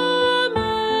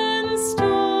common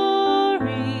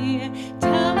story,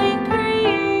 telling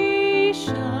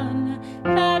creation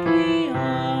that we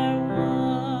are one.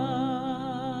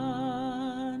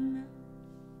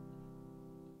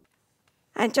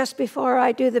 And just before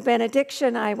I do the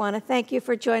benediction, I want to thank you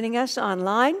for joining us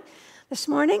online this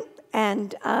morning.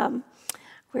 And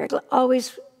we're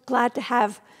always glad to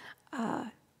have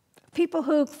people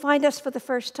who find us for the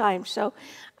first time. So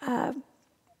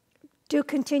do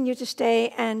continue to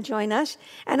stay and join us.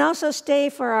 And also stay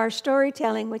for our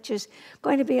storytelling, which is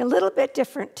going to be a little bit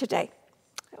different today.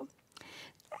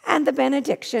 And the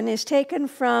benediction is taken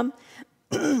from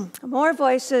More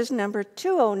Voices, number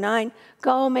 209,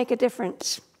 Go Make a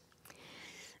Difference.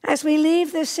 As we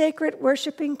leave this sacred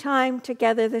worshiping time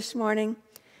together this morning,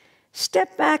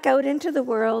 step back out into the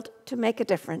world to make a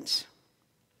difference.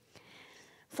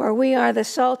 For we are the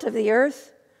salt of the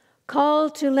earth,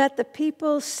 called to let the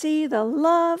people see the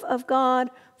love of God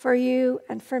for you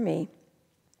and for me.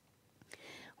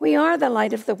 We are the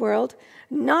light of the world,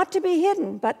 not to be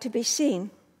hidden, but to be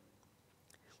seen.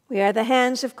 We are the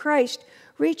hands of Christ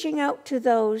reaching out to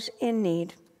those in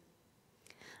need.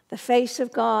 The face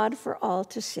of God for all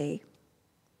to see.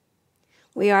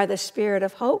 We are the spirit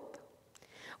of hope.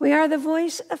 We are the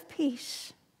voice of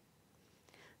peace.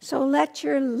 So let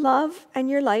your love and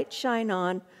your light shine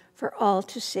on for all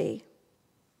to see.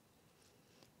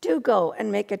 Do go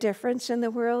and make a difference in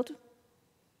the world.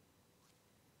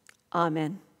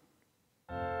 Amen.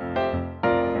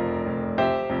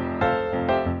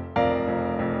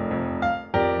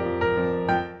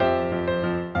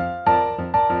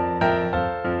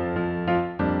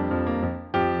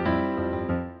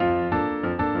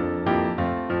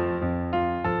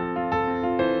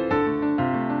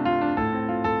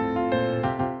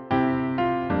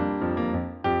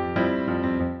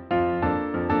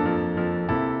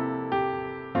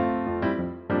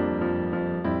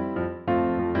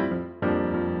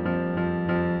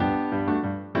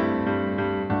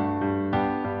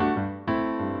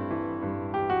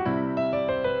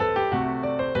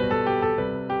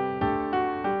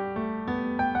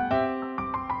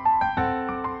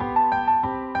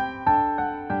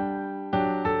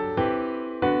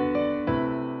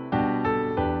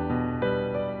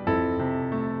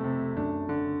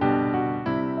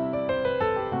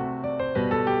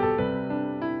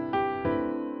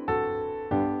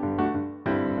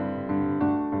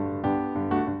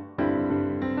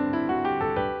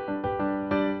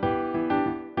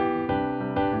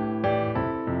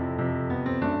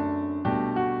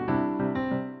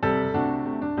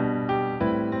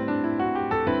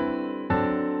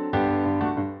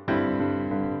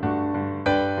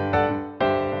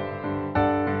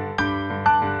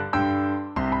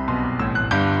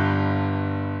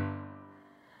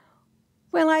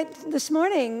 Well, this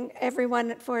morning,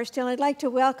 everyone at Forest Hill, I'd like to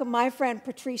welcome my friend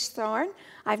Patrice Thorne.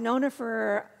 I've known her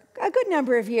for a good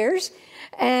number of years,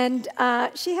 and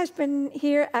she has been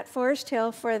here at Forest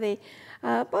Hill for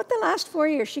about the last 4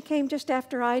 years. She came just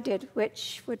after I did,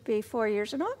 which would be 4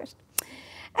 years in August.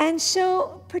 And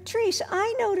so, Patrice,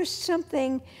 I noticed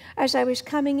something as I was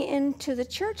coming into the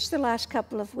church the last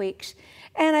couple of weeks,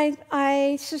 and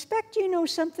I suspect you know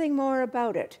something more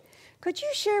about it. Could you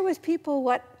share with people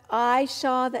what I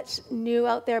saw that's new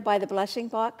out there by the blessing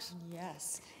box?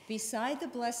 Yes. Beside the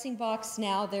blessing box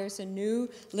now, there's a new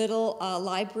little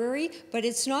library, but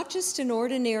it's not just an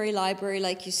ordinary library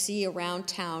like you see around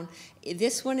town.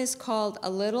 This one is called a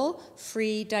Little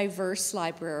Free Diverse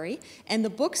Library, and the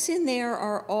books in there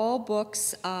are all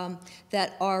books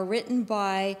that are written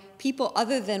by people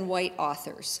other than white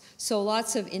authors. So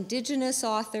lots of indigenous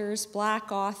authors,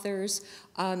 black authors,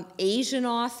 Asian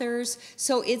authors.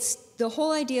 So it's the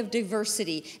whole idea of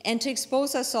diversity and to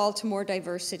expose us all to more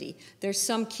diversity. There's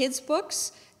some kids'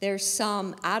 books, there's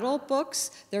some adult books,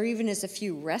 there even is a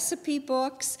few recipe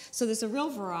books, so there's a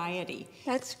real variety.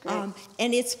 That's great.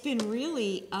 And it's been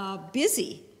really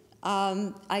busy.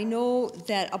 I know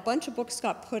that a bunch of books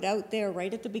got put out there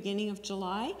right at the beginning of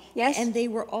July. Yes. And they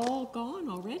were all gone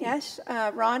already. Yes.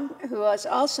 Ron, who was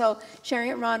also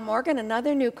sharing it, Ron Morgan,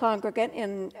 another new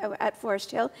congregant at Forest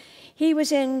Hill, he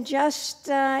was in just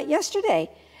yesterday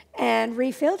and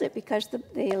refilled it because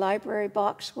the library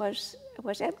box was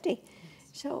empty.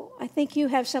 So I think you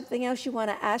have something else you want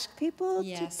to ask people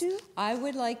to do? I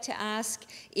would like to ask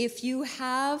if you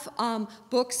have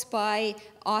books by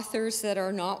authors that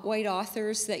are not white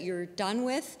authors that you're done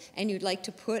with and you'd like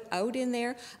to put out in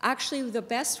there. Actually, the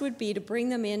best would be to bring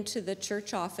them into the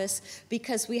church office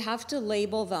because we have to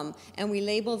label them, and we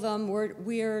label them,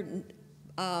 we're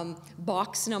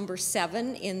box number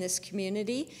 7 in this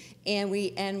community, and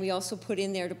we also put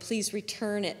in there to please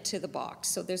return it to the box.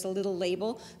 So there's a little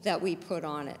label that we put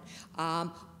on it.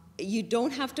 You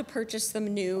don't have to purchase them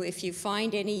new. If you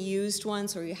find any used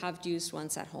ones or you have used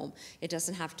ones at home, it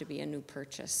doesn't have to be a new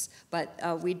purchase. But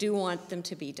we do want them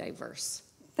to be diverse.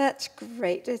 That's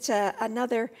great. It's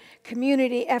another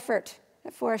community effort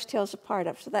that Forest Hill's a part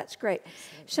of, so that's great.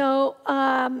 Absolutely. So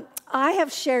I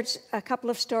have shared a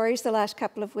couple of stories the last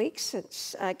couple of weeks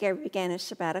since Gary began his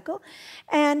sabbatical,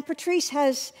 and Patrice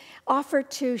has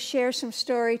offered to share some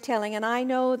storytelling, and I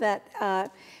know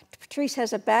that Patrice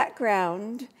has a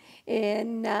background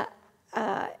in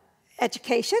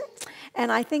education,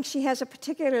 and I think she has a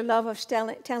particular love of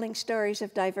telling stories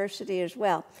of diversity as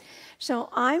well. So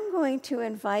I'm going to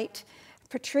invite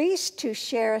Patrice to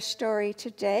share a story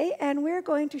today, and we're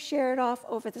going to share it off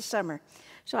over the summer.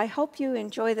 So I hope you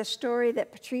enjoy the story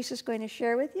that Patrice is going to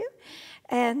share with you,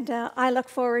 and I look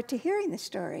forward to hearing the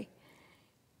story.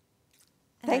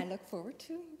 And I look forward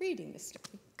to reading the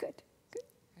story. Good.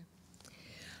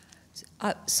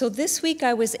 So this week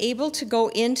I was able to go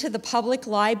into the public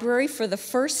library for the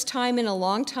first time in a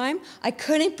long time. I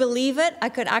couldn't believe it. I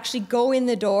could actually go in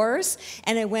the doors,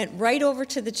 and I went right over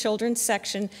to the children's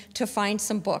section to find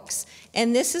some books.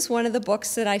 And this is one of the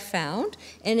books that I found,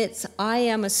 and it's I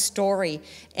Am a Story.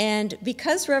 And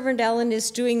because Reverend Ellen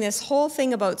is doing this whole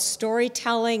thing about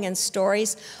storytelling and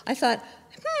stories, I thought,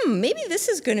 maybe this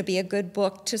is going to be a good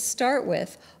book to start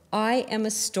with. I Am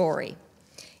a Story.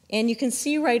 And you can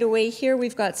see right away here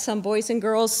we've got some boys and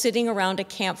girls sitting around a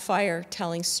campfire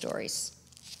telling stories.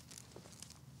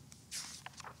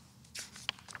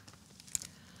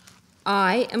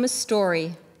 I am a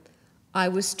story. I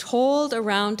was told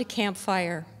around a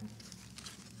campfire.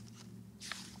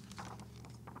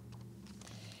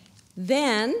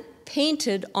 Then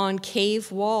painted on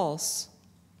cave walls.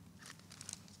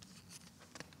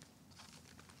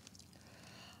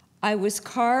 I was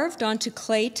carved onto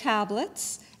clay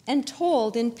tablets and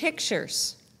told in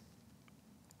pictures.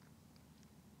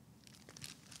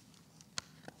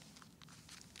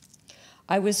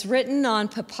 I was written on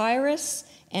papyrus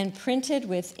and printed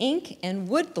with ink and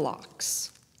wood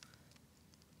blocks.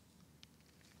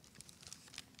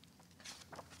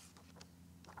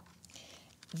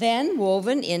 Then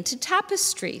woven into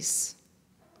tapestries.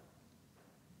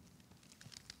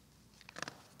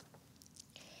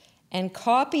 And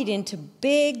copied into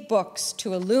big books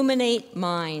to illuminate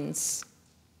minds.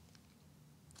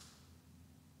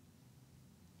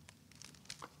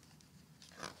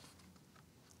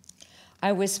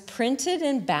 I was printed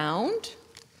and bound.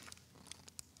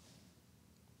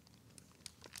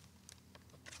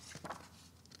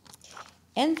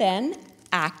 And then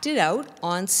acted out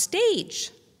on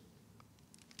stage.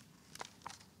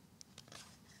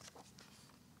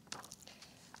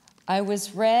 I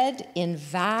was read in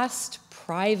vast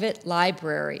private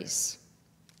libraries.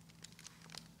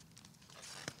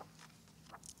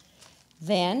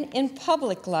 Then in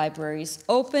public libraries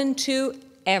open to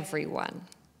everyone.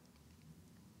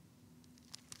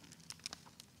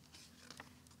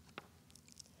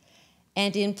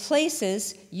 And in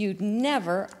places you'd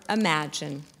never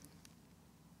imagine.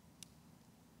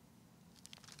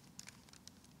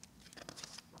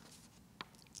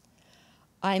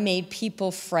 I made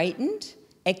people frightened,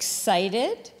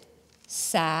 excited,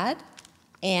 sad,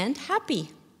 and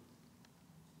happy.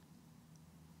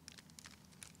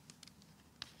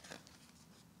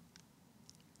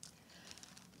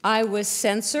 I was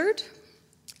censored,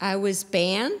 I was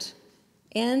banned,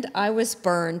 and I was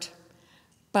burned,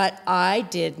 but I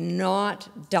did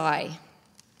not die.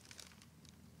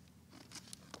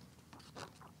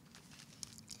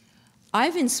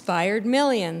 I've inspired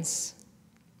millions.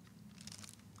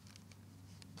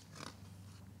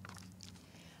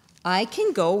 I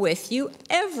can go with you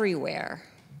everywhere.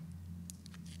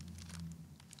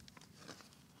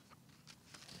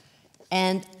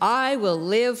 And I will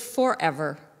live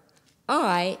forever.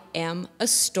 I am a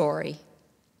story.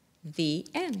 The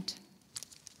end.